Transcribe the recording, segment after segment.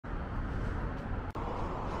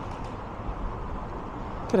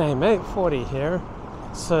G'day mate, 40 here.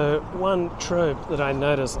 So one trope that I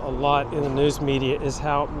notice a lot in the news media is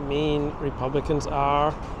how mean Republicans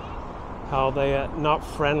are, how they are not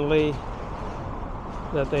friendly,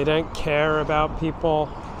 that they don't care about people.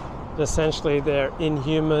 Essentially they're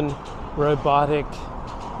inhuman, robotic,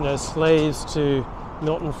 slaves to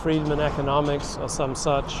Milton Friedman economics or some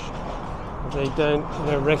such. They don't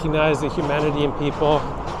recognize the humanity in people.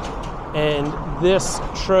 And this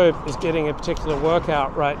trope is getting a particular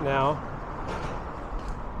workout right now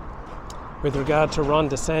with regard to Ron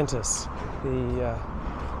DeSantis, the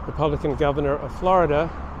Republican governor of Florida,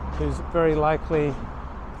 who's very likely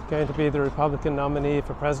going to be the Republican nominee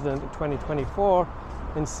for president in 2024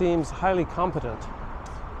 and seems highly competent.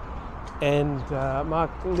 And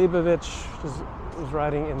Mark Leibovich was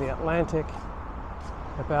writing in The Atlantic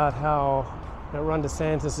about how Ron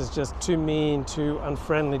DeSantis is just too mean, too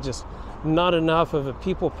unfriendly, just not enough of a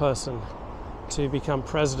people person to become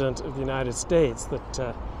president of the United States,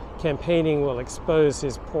 that campaigning will expose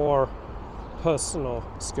his poor personal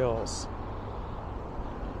skills.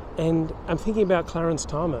 And I'm thinking about Clarence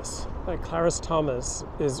Thomas. Clarence Thomas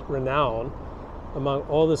is renowned among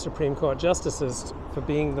all the Supreme Court justices for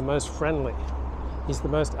being the most friendly. He's the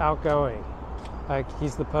most outgoing.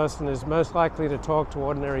 He's the person who's most likely to talk to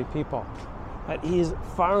ordinary people. He is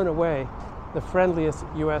far and away the friendliest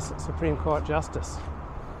US Supreme Court justice.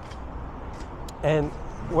 And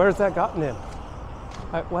where's that gotten him?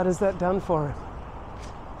 What has that done for him?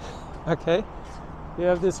 Okay, you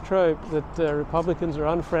have this trope that Republicans are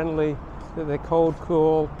unfriendly, that they're cold,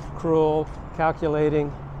 cool, cruel,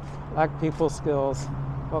 calculating, lack people skills.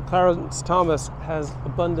 Well, Clarence Thomas has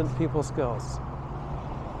abundant people skills,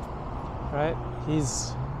 right?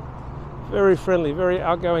 He's very friendly, very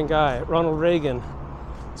outgoing guy. Ronald Reagan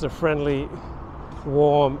is a friendly,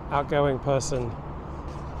 warm, outgoing person,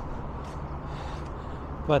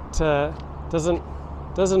 but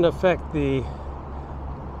doesn't affect the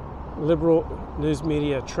liberal news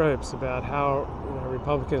media tropes about how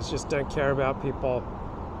Republicans just don't care about people.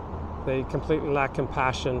 They completely lack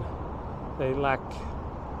compassion. They lack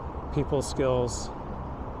people skills.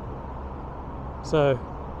 So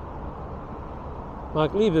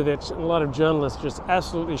Mark Leibovich and a lot of journalists are just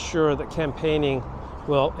absolutely sure that campaigning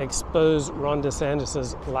will expose Ron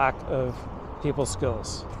DeSantis' lack of people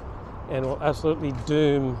skills and will absolutely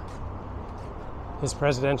doom his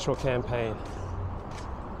presidential campaign.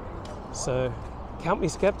 So count me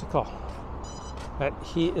skeptical. But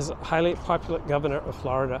he is a highly popular governor of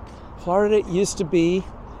Florida. Florida used to be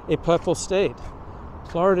a purple state.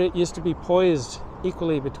 Florida used to be poised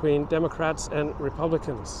equally between Democrats and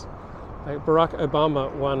Republicans. Barack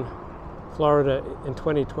Obama won Florida in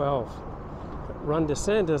 2012. Ron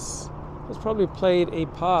DeSantis has probably played a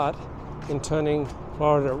part in turning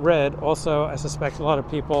Florida red. Also, I suspect a lot of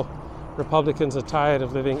people, Republicans, are tired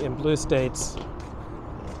of living in blue states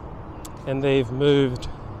and they've moved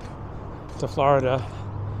to Florida,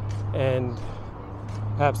 and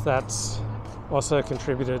perhaps that's also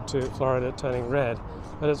contributed to Florida turning red.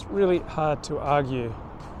 But it's really hard to argue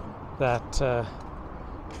that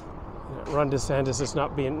Ron DeSantis has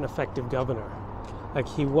not been an effective governor.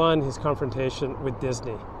 He won his confrontation with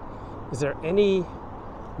Disney. Is there any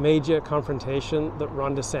major confrontation that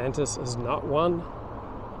Ron DeSantis has not won?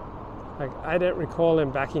 I don't recall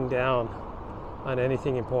him backing down on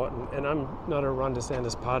anything important. And I'm not a Ron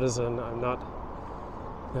DeSantis partisan. I'm not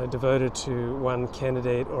devoted to one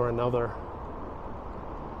candidate or another.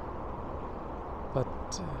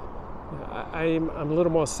 But I'm a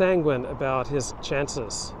little more sanguine about his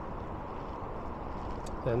chances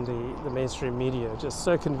than the mainstream media. Just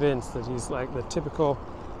so convinced that he's like the typical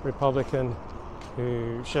Republican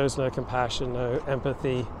who shows no compassion, no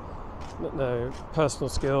empathy, no personal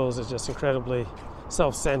skills, is just incredibly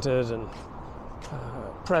self-centered and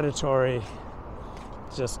predatory,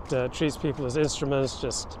 just treats people as instruments,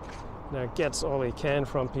 just gets all he can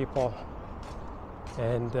from people,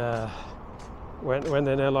 and when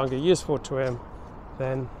they're no longer useful to him,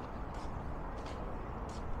 then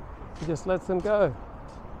he just lets them go.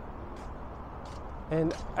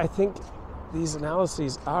 And I think these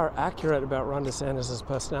analyses are accurate about Ron DeSantis'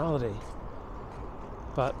 personality,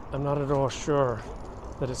 but I'm not at all sure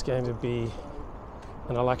that it's going to be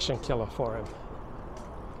an election killer for him.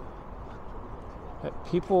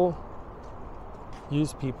 People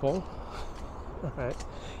use people, right?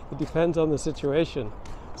 It depends on the situation.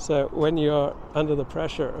 So when you're under the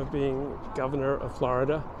pressure of being governor of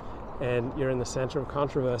Florida and you're in the center of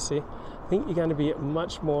controversy, I think you're going to be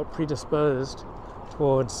much more predisposed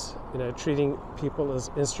towards treating people as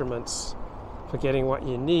instruments for getting what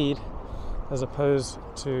you need, as opposed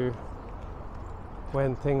to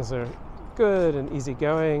when things are good and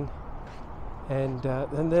easygoing, and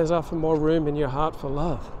then there's often more room in your heart for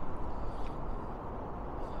love.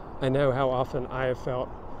 I know how often I have felt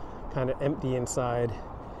kind of empty inside,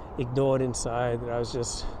 ignored inside, that I was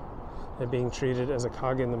just being treated as a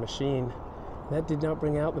cog in the machine. That did not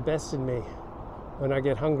bring out the best in me. When I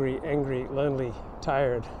get hungry, angry, lonely,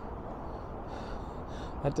 tired,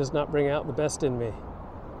 that does not bring out the best in me.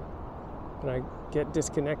 When I get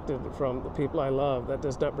disconnected from the people I love, that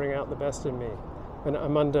does not bring out the best in me. When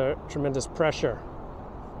I'm under tremendous pressure,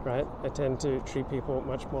 right, I tend to treat people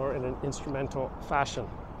much more in an instrumental fashion.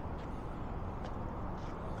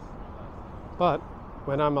 But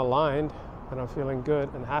when I'm aligned, when I'm feeling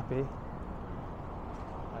good and happy,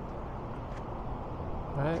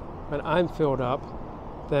 right, when I'm filled up,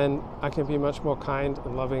 then I can be much more kind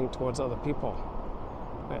and loving towards other people.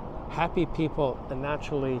 Right? Happy people are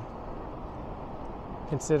naturally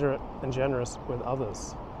considerate and generous with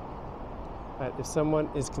others. Right? If someone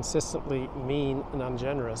is consistently mean and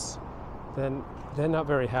ungenerous, then they're not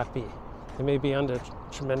very happy. They may be under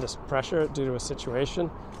tremendous pressure due to a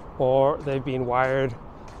situation, or they've been wired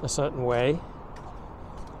a certain way,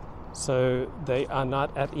 so they are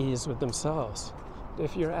not at ease with themselves.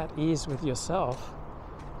 If you're at ease with yourself,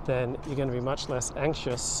 then you're going to be much less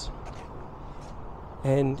anxious,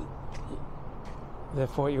 and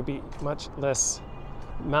therefore you'll be much less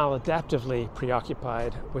maladaptively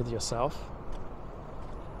preoccupied with yourself.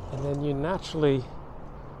 And then you naturally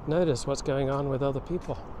notice what's going on with other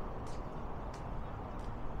people.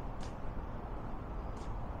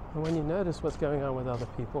 And when you notice what's going on with other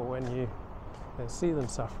people, when you see them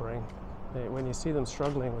suffering, when you see them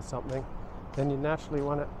struggling with something, then you naturally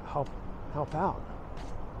want to help out.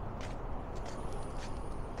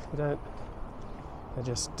 You don't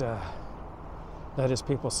just notice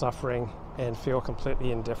people suffering and feel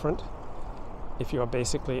completely indifferent if you are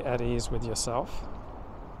basically at ease with yourself.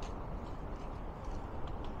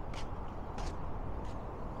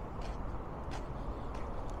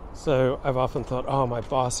 So I've often thought, oh, my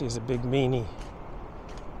boss is a big meanie.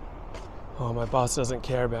 Oh, my boss doesn't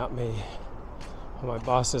care about me. Oh, my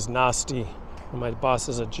boss is nasty. Or my boss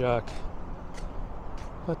is a jerk.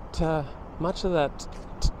 But much of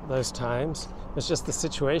those times was just the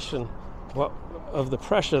situation of the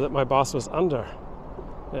pressure that my boss was under.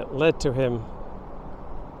 It led to him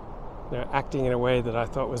acting in a way that I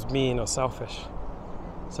thought was mean or selfish.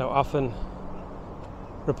 So often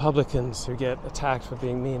Republicans who get attacked for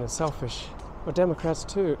being mean and selfish, or Democrats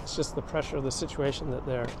too, it's just the pressure of the situation that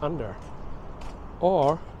they're under.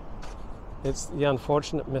 Or it's the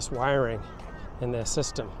unfortunate miswiring in their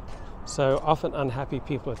system. So often unhappy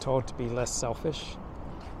people are told to be less selfish,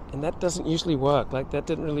 and that doesn't usually work. Like, that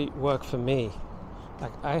didn't really work for me.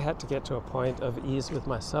 Like, I had to get to a point of ease with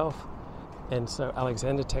myself, and so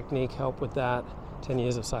Alexander technique helped with that. 10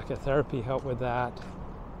 years of psychotherapy helped with that.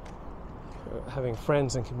 Having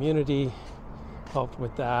friends and community helped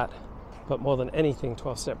with that. But more than anything,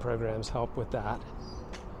 12-step programs help with that.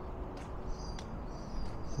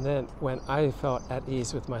 And then when I felt at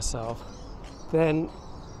ease with myself, then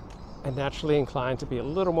I'm naturally inclined to be a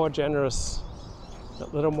little more generous, a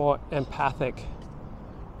little more empathic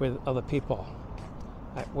with other people.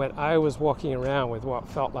 When I was walking around with what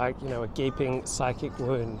felt like, a gaping psychic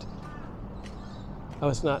wound, I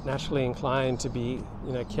was not naturally inclined to be,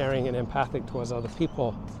 caring and empathic towards other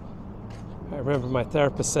people. I remember my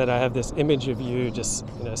therapist said, I have this image of you just,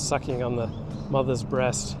 sucking on the mother's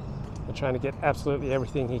breast and trying to get absolutely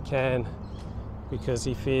everything he can, because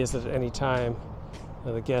he fears that at any time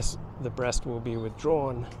the breast will be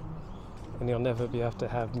withdrawn and he'll never be able to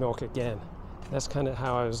have milk again. That's kind of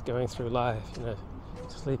how I was going through life,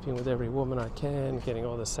 sleeping with every woman I can, getting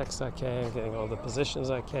all the sex I can, getting all the positions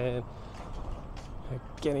I can,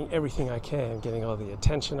 getting everything I can, getting all the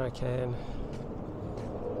attention I can,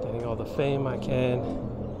 getting all the fame I can.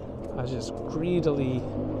 I was just greedily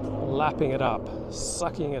lapping it up,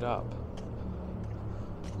 sucking it up.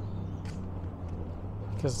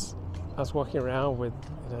 Because I was walking around with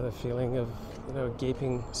the feeling of a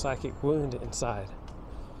gaping psychic wound inside.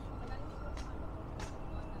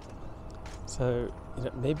 So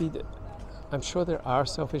I'm sure there are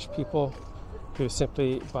selfish people who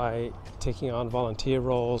simply by taking on volunteer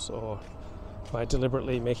roles or by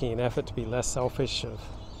deliberately making an effort to be less selfish have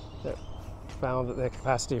found that their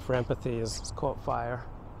capacity for empathy is caught fire,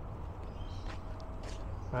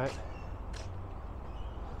 right?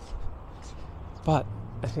 But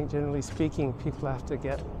I think generally speaking, people have to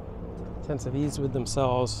get a sense of ease with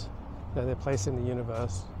themselves, their place in the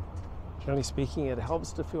universe. Generally speaking, it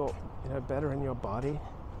helps to feel better in your body,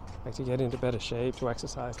 like to get into better shape, to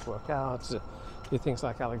exercise, to work out, to do things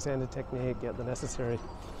like Alexander technique, get the necessary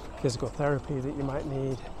physical therapy that you might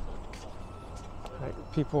need. Right?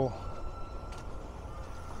 People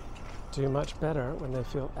do much better when they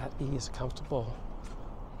feel at ease, comfortable,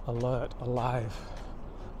 alert, alive,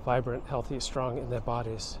 vibrant, healthy, strong in their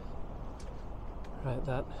bodies. Right?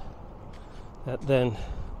 That then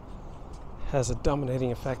has a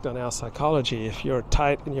dominating effect on our psychology. If you're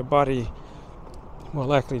tight in your body, you're more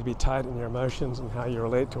likely to be tight in your emotions and how you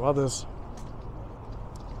relate to others.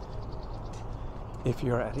 If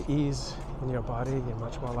you're at ease in your body, you're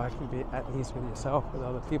much more likely to be at ease with yourself, with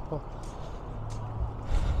other people.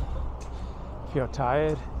 If you're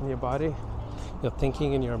tired in your body, your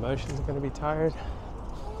thinking and your emotions are going to be tired.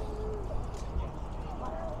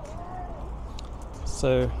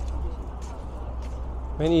 So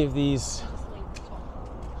many of these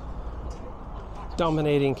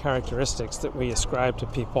dominating characteristics that we ascribe to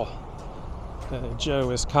people.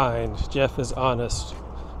 Joe is kind, Jeff is honest,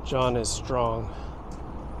 John is strong,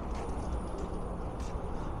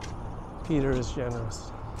 Peter is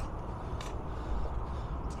generous,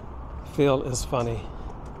 Phil is funny,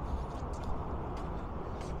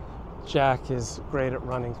 Jack is great at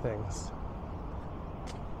running things.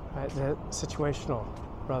 Right? They're situational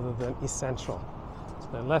rather than essential.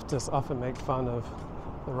 So leftists often make fun of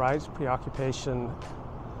the right's preoccupation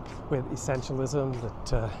with essentialism,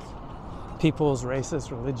 that peoples,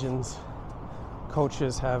 races, religions,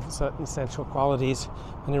 cultures have certain essential qualities,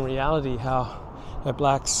 and in reality how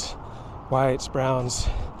blacks, whites, browns,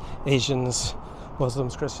 Asians,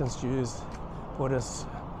 Muslims, Christians, Jews, Buddhists,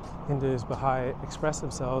 Hindus, Baha'i express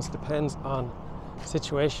themselves depends on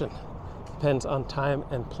situation, depends on time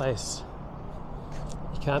and place.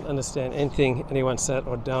 You can't understand anything anyone said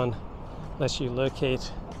or done unless you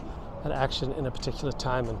locate an action in a particular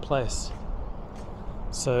time and place.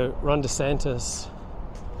 So Ron DeSantis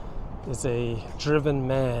is a driven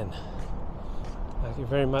man. He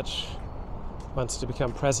very much wants to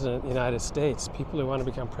become president of the United States. People who want to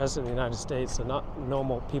become president of the United States are not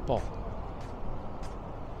normal people.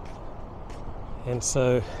 And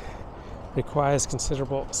so requires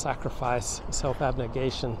considerable sacrifice,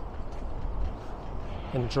 self-abnegation,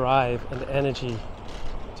 and drive and energy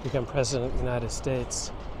to become president of the United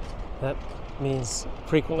States. That means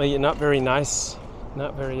frequently you're not very nice,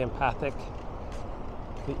 not very empathic,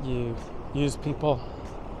 that you use people.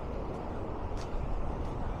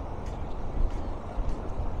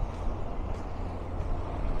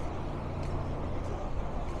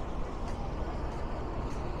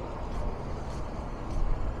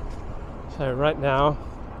 So right now,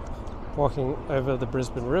 walking over the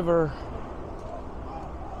Brisbane River,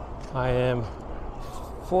 I am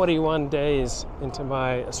 41 days into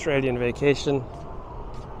my Australian vacation.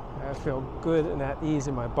 I feel good and at ease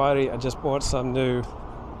in my body. I just bought some new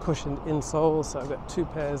cushioned insoles, so I've got 2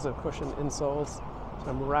 pairs of cushioned insoles. So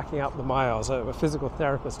I'm racking up the miles. A physical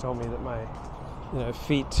therapist told me that my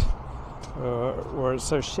feet were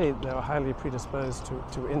so shaped they were highly predisposed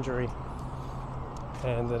to injury,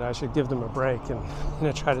 and that I should give them a break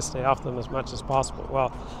and try to stay off them as much as possible.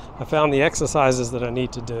 Well, I found the exercises that I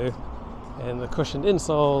need to do and the cushioned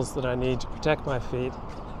insoles that I need to protect my feet,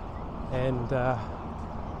 and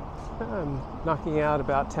I'm knocking out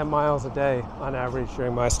about 10 miles a day on average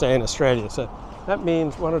during my stay in Australia. So that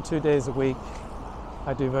means 1 or 2 days a week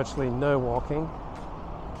I do virtually no walking,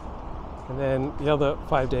 and then the other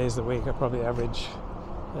 5 days a week I probably average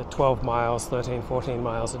 12 miles, 13, 14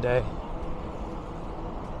 miles a day.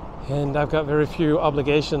 And I've got very few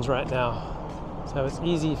obligations right now, so it's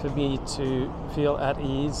easy for me to feel at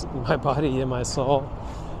ease in my body and my soul.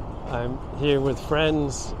 I'm here with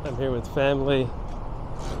friends, I'm here with family.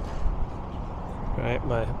 Right?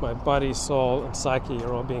 My body, soul, and psyche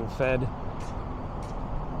are all being fed.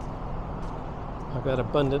 I've got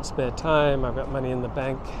abundant spare time, I've got money in the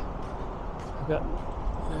bank, I've got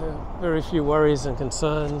very few worries and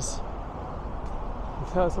concerns.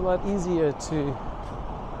 So it's a lot easier to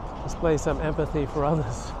display some empathy for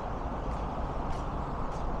others.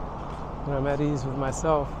 When I'm at ease with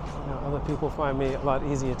myself, other people find me a lot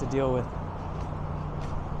easier to deal with.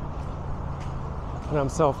 When I'm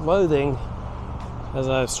self-loathing, as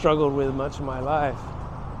I've struggled with much of my life,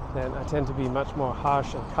 then I tend to be much more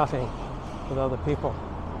harsh and cutting with other people.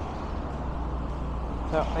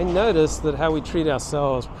 So I noticed that how we treat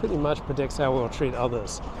ourselves pretty much predicts how we'll treat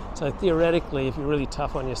others. So theoretically, if you're really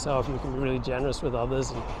tough on yourself, you can be really generous with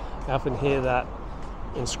others. And I often hear that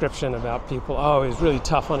inscription about people, oh, he's really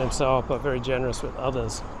tough on himself, but very generous with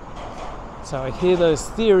others. So I hear those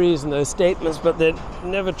theories and those statements, but they're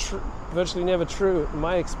never true, virtually never true in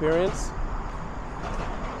my experience.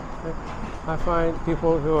 I find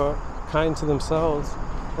people who are kind to themselves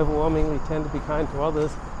overwhelmingly tend to be kind to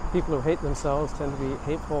others. People who hate themselves tend to be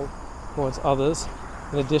hateful towards others,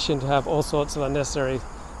 in addition to have all sorts of unnecessary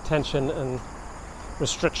tension and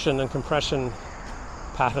restriction and compression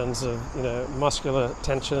patterns of, muscular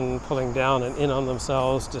tension pulling down and in on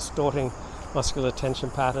themselves, distorting muscular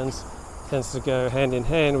tension patterns. Tends to go hand in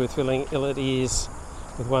hand with feeling ill at ease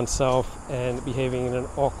with oneself and behaving in an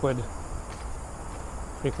awkward,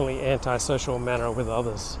 frequently antisocial manner with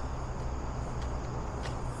others.